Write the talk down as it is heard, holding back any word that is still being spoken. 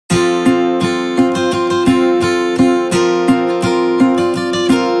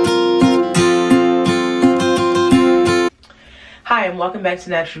welcome back to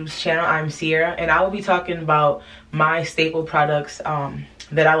Natural's channel. I'm Sierra, and I will be talking about my staple products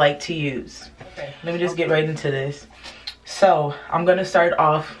that I like to use. Okay, let me just get right into this. So I'm gonna start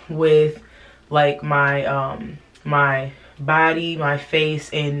off with like my my body, my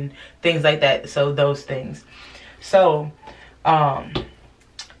face, and things like that. So those things. So I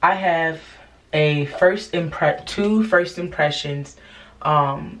have a two first impressions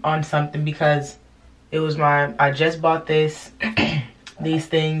on something, because it was I just bought these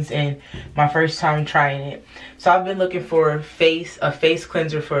things and my first time trying it. So I've been looking for a face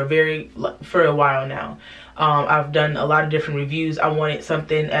cleanser for a while now. I've done a lot of different reviews. I wanted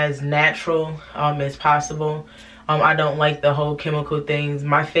something as natural as possible. I don't like the whole chemical things.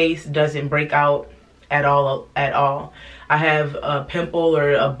 My face doesn't break out at all. I have a pimple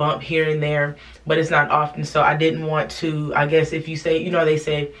or a bump here and there, but it's not often. So I didn't want to, I guess if you say, you know, they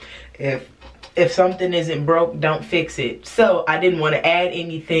say if something isn't broke, don't fix it. So I didn't want to add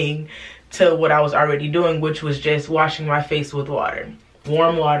anything to what I was already doing, which was just washing my face with water,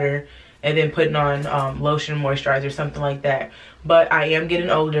 warm water, and then putting on lotion, moisturizer, something like that. But I am getting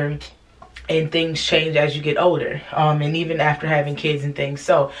older, and things change as you get older, and even after having kids and things.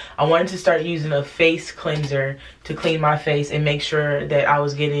 So I wanted to start using a face cleanser to clean my face and make sure that I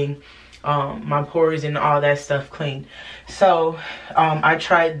was getting my pores and all that stuff clean. So I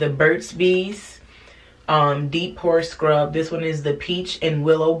tried the Burts Bees deep pore scrub. This one is the peach and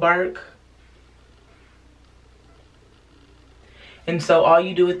willow bark. And so all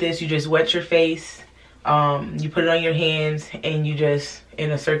you do with this, you just wet your face, you put it on your hands, and you just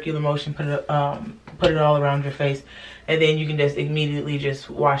in a circular motion put it all around your face, and then you can just immediately just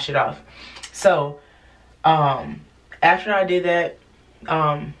wash it off. So after I did that,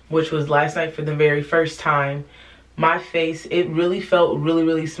 which was last night for the very first time, my face, it really felt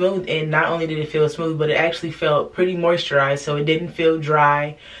really smooth. And not only did it feel smooth, but it actually felt pretty moisturized, so it didn't feel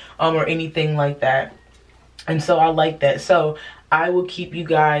dry or anything like that. And so I like that. So I will keep you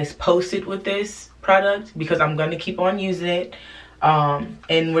guys posted with this product, because I'm going to keep on using it,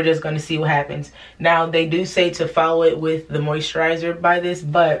 and we're just going to see what happens. Now, they do say to follow it with the moisturizer by this,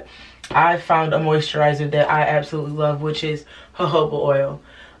 but I found a moisturizer that I absolutely love, which is Jojoba Oil.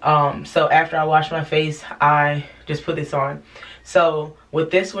 So after I wash my face, I just put this on. So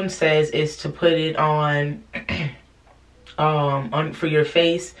what this one says is to put it on for your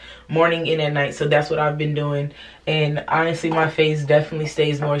face morning and at night. So that's what I've been doing, and honestly my face definitely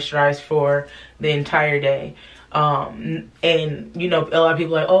stays moisturized for the entire day. And you know, a lot of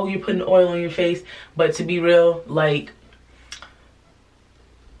people are like, oh, you're putting oil on your face, but to be real, like,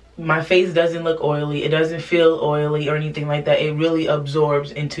 my face doesn't look oily, it doesn't feel oily or anything like that. It really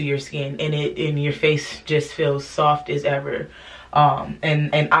absorbs into your skin, and your face just feels soft as ever.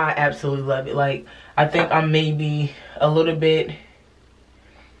 And I absolutely love it. Like, I think I'm maybe a little bit,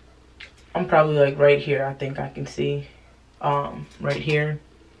 I'm probably like right here. I think I can see right here.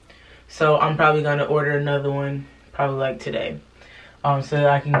 So I'm probably gonna order another one probably like today, so that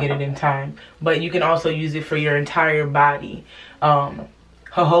I can get it in time. But you can also use it for your entire body.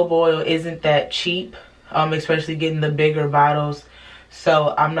 Jojoba oil isn't that cheap, especially getting the bigger bottles.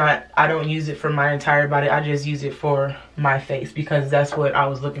 So I don't use it for my entire body. I just use it for my face, because that's what I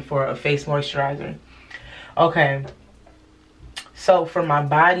was looking for, a face moisturizer. Okay, so for my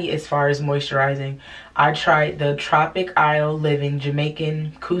body, as far as moisturizing, I tried the Tropic Isle Living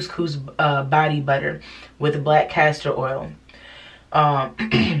Jamaican Couscous body butter with black castor oil.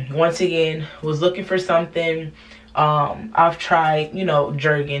 Once again, was looking for something. I've tried, you know,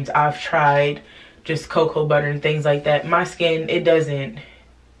 Jergens. I've tried just cocoa butter and things like that. My skin,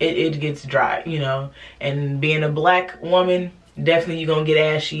 it gets dry, you know, and being a black woman, definitely you're gonna get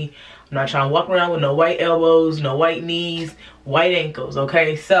ashy. I'm not trying to walk around with no white elbows, no white knees, white ankles,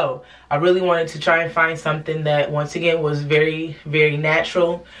 okay? So I really wanted to try and find something that, once again, was very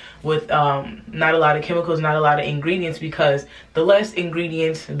natural, with not a lot of chemicals, not a lot of ingredients, because the less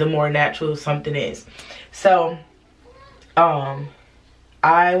ingredients, the more natural something is. So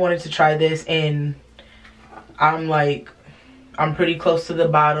I wanted to try this, and I'm pretty close to the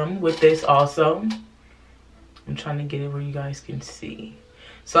bottom with this also. I'm trying to get it where you guys can see.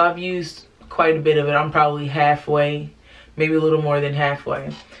 So I've used quite a bit of it. I'm probably halfway, maybe a little more than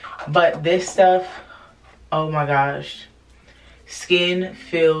halfway. But this stuff, oh my gosh, skin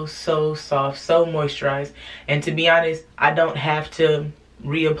feels so soft, so moisturized. And to be honest, I don't have to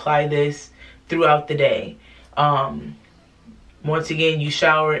reapply this throughout the day. Once again, you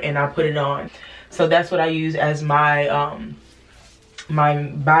shower and I put it on. So that's what I use as my my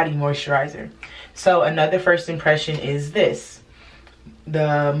body moisturizer. So another first impression is this.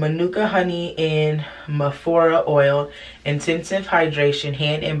 the Manuka honey and Mafura oil intensive hydration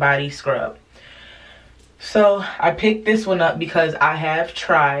hand and body scrub. So I picked this one up because I've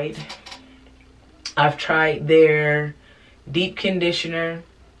tried their deep conditioner,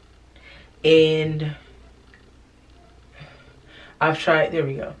 and I've tried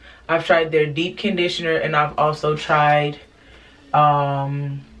their deep conditioner, and I've also tried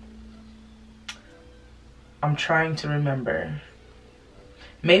I'm trying to remember,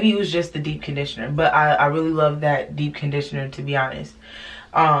 maybe it was just the deep conditioner, but I really love that deep conditioner, to be honest.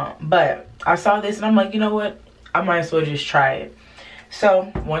 But I saw this and I'm like, you know what, I might as well just try it.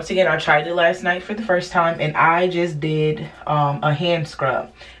 So once again, I tried it last night for the first time, and I just did a hand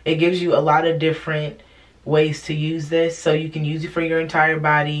scrub. It gives you a lot of different ways to use this, so you can use it for your entire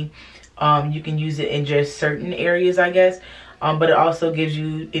body. You can use it in just certain areas, I guess. But it also gives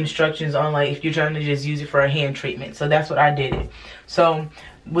you instructions on, like, if you're trying to just use it for a hand treatment. So that's what I did it. So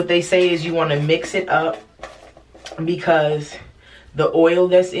what they say is you want to mix it up, because the oil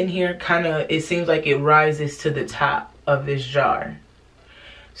that's in here it seems like it rises to the top of this jar.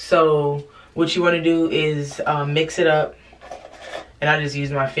 So what you want to do is mix it up, and I just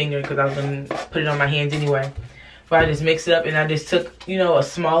used my finger because I was going to put it on my hands anyway. But I just mixed it up, and I just took, you know, a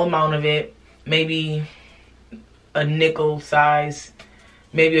small amount of it, maybe a nickel size,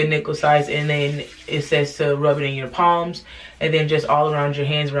 and then it says to rub it in your palms, and then just all around your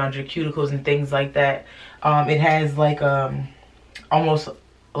hands, around your cuticles and things like that. It has like almost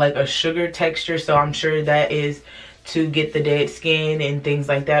like a sugar texture, so I'm sure that is to get the dead skin and things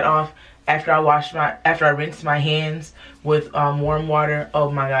like that off. After I rinsed my hands with warm water, oh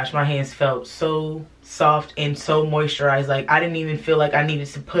my gosh, my hands felt so soft and so moisturized. Like, I didn't even feel like I needed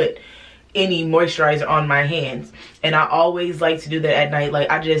to put any moisturizer on my hands. And I always like to do that at night. Like,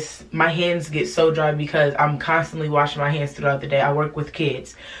 my hands get so dry because I'm constantly washing my hands throughout the day. I work with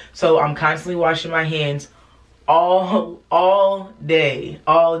kids, so I'm constantly washing my hands all day.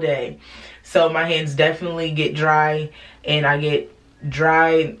 So my hands definitely get dry, and I get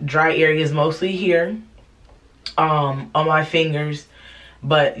dry areas mostly here on my fingers.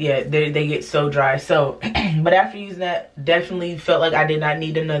 But yeah, they get so dry. So but after using that, definitely felt like I did not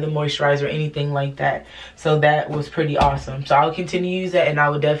need another moisturizer or anything like that. So that was pretty awesome. So I'll continue to use that, and I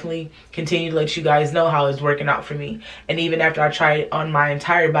will definitely continue to let you guys know how it's working out for me. And even after I try it on my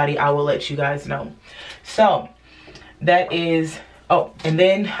entire body, I will let you guys know. So that is, oh, and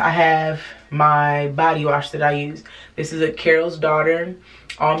then I have my body wash that I use. This is a Carol's Daughter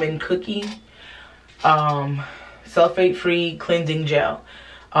Almond Cookie sulfate free cleansing gel.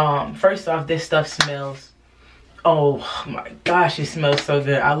 First off, this stuff smells, oh my gosh, it smells so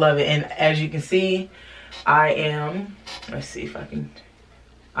good. I love it. And as you can see, let's see if I can,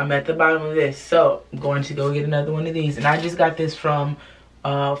 I'm at the bottom of this, so I'm going to go get another one of these. And I just got this from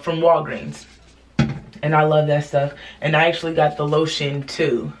WALGREENS, and I love that stuff. And I actually got the lotion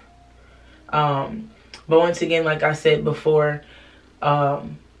too. But once again, like I said before,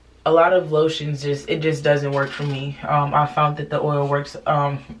 a lot of lotions just doesn't work for me. I found that the oil works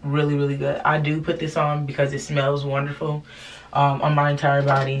really good. I do put this on because it smells wonderful on my entire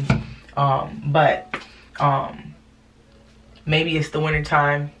body. But maybe it's the winter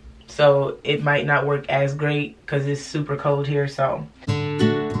time, so it might not work as great because it's super cold here. So